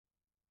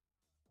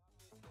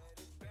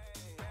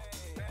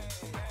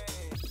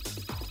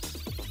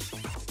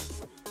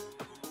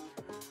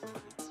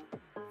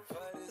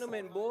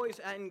gentlemen, boys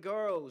and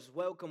girls,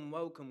 welcome,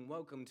 welcome,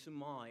 welcome to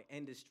my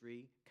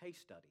industry case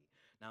study.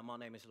 Now, my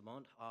name is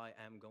Lamont. I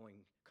am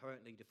going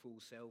currently to Full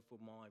Sail for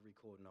my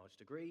recording arts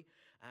degree,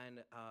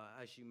 and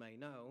as you may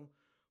know,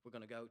 we're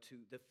going to go to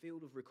the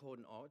field of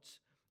recording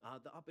arts.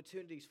 The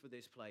opportunities for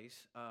this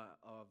place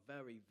are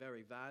very,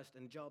 very vast,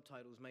 and job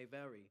titles may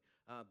vary.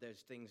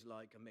 There's things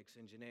like a mix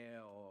engineer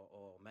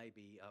or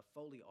maybe a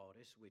Foley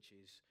artist, which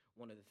is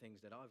one of the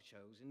things that I've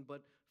chosen.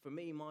 But for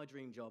me, my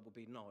dream job will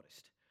be an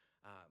artist.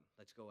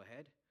 Let's go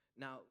ahead.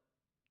 Now,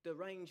 the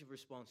range of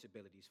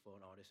responsibilities for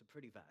an artist are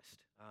pretty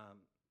vast.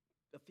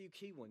 A few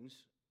key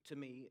ones, to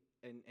me,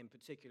 in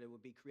particular,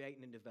 would be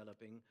creating and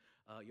developing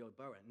your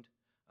brand,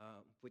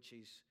 which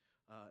is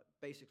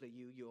basically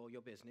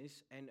your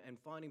business, and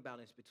finding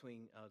balance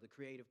between the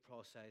creative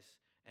process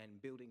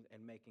and building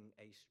and making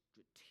a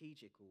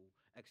strategical,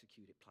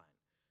 executed plan.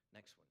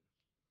 Next one.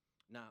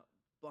 Now,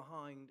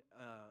 behind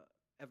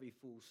every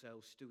Full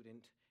Sail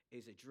student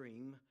is a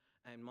dream,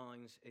 and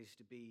mine is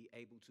to be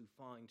able to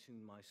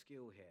fine-tune my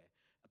skill here,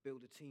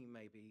 build a team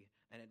maybe,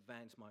 and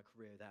advance my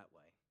career that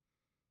way.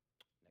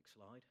 Next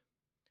slide.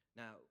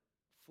 Now,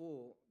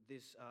 for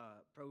this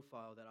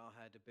profile that I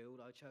had to build,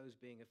 I chose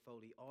being a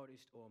Foley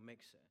artist or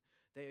mixer.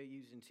 They are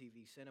used in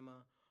TV,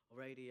 cinema,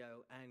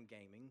 radio, and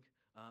gaming.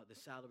 The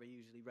salary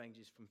usually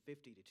ranges from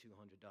 $50 to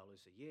 $200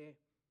 a year.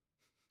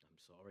 I'm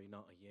sorry,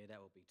 not a year,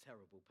 that would be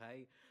terrible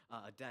pay.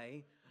 A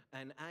day,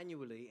 and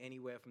annually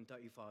anywhere from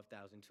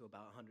 $35,000 to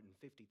about $150,000.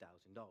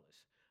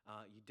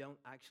 You don't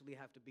actually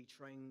have to be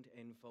trained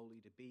in Foley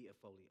to be a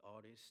Foley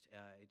artist.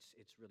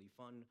 It's really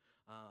fun.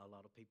 A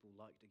lot of people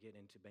like to get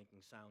into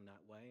making sound that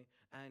way,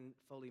 and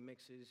Foley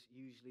mixes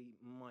usually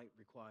might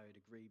require a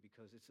degree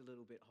because it's a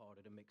little bit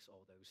harder to mix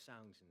all those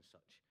sounds and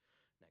such.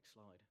 Next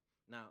slide.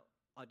 Now,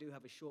 I do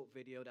have a short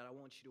video that I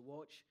want you to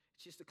watch.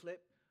 It's just a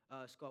clip.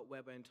 Scott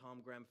Webber and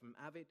Tom Graham from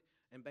Avid,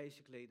 and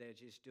basically they're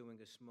just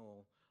doing a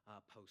small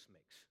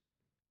post-mix.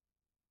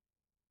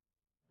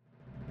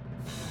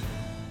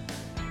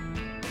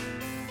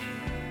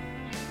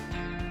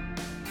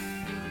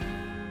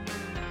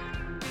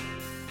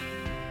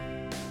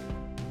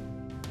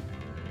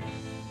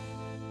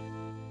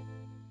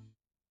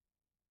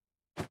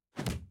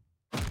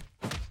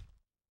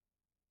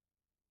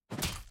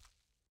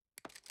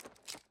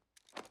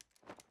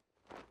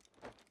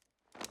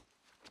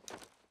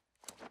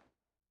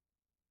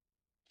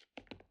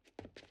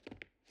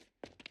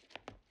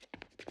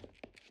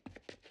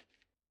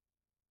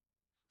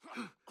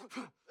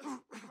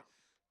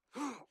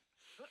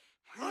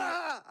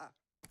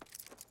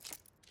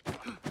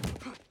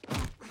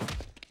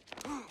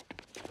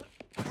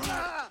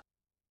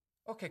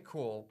 Okay,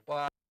 cool.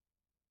 But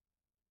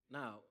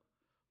now,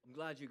 I'm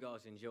glad you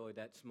guys enjoyed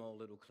that small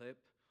little clip.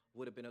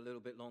 Would have been a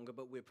little bit longer,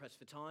 but we're pressed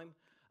for time.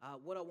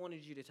 What I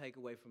wanted you to take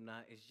away from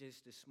that is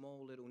just the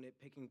small little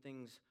nitpicking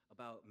things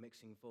about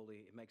mixing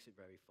Foley. It makes it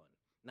very fun.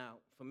 Now,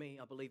 for me,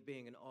 I believe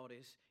being an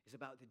artist is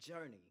about the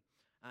journey,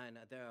 and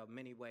there are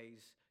many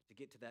ways to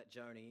get to that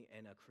journey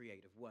in a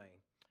creative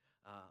way.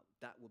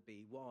 That would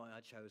be why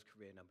I chose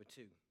career number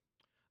 2.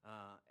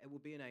 It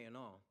will be an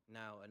A&R.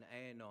 Now, an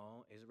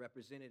A&R is a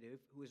representative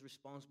who is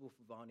responsible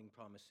for finding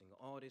promising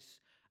artists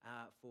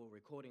for a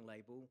recording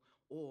label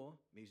or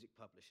music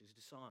publishers to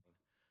sign.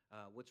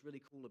 What's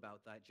really cool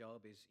about that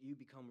job is you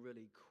become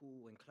really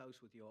cool and close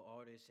with your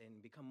artists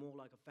and become more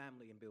like a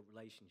family and build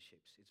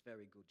relationships. It's a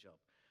very good job.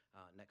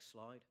 Next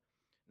slide.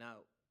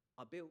 Now,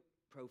 I built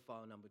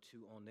profile number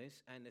 2 on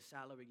this, and the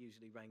salary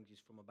usually ranges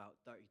from about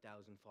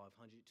 $30,500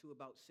 to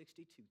about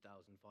 $62,500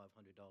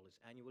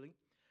 annually.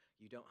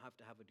 You don't have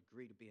to have a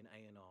degree to be an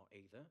A&R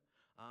either,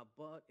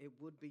 but it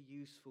would be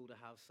useful to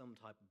have some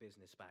type of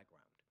business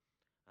background.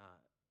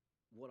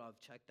 What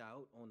I've checked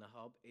out on the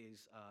hub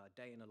is a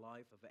day in the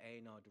life of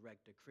A&R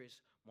director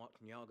Chris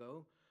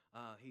Martignago.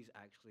 He's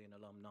actually an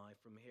alumni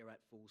from here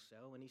at Full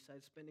Sail, and he said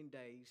spending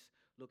days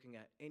looking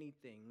at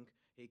anything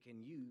he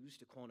can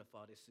use to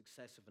quantify the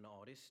success of an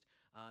artist.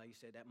 He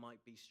said that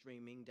might be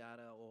streaming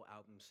data or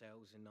album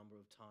sales, and number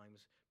of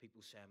times people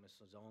Shazam a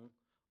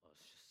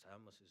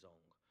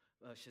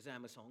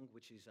song,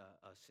 which is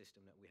a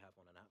system that we have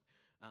on an app,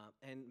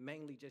 and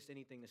mainly just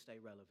anything to stay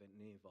relevant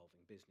in the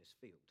evolving business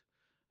field.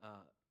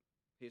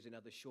 Here's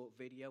another short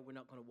video. We're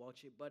not going to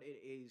watch it, but it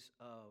is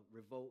a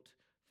Revolt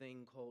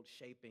thing called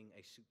Shaping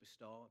a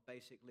Superstar,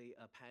 basically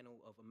a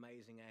panel of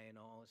amazing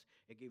A&Rs.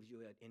 It gives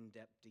you an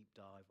in-depth deep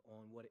dive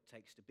on what it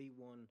takes to be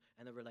one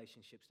and the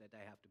relationships that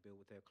they have to build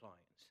with their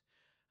clients.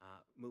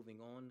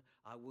 Moving on,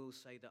 I will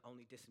say the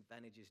only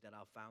disadvantages that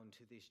I've found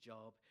to this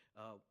job,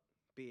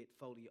 be it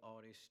Foley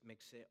artist,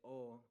 mixer,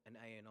 or an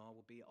A&R,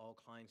 will be all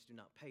clients do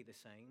not pay the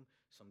same.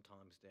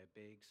 Sometimes they're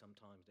big,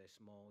 sometimes they're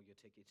small. Your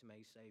tickets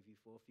may save you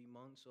for a few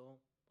months or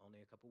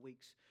only a couple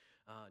weeks.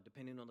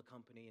 Depending on the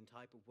company and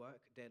type of work,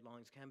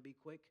 deadlines can be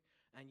quick,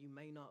 and you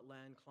may not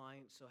land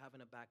clients, so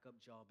having a backup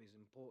job is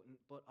important,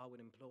 but I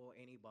would implore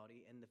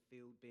anybody in the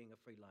field being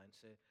a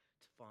freelancer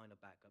to find a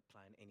backup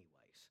plan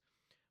anyways.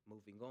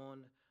 Moving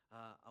on,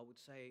 I would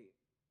say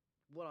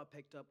what I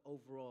picked up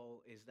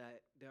overall is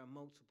that there are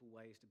multiple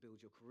ways to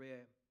build your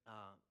career.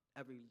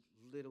 Every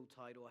little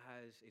title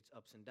has its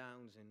ups and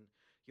downs, and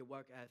your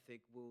work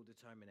ethic will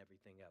determine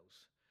everything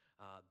else.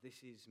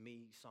 This is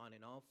me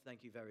signing off.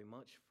 Thank you very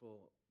much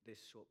for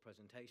this short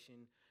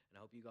presentation, and I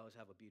hope you guys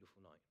have a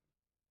beautiful night.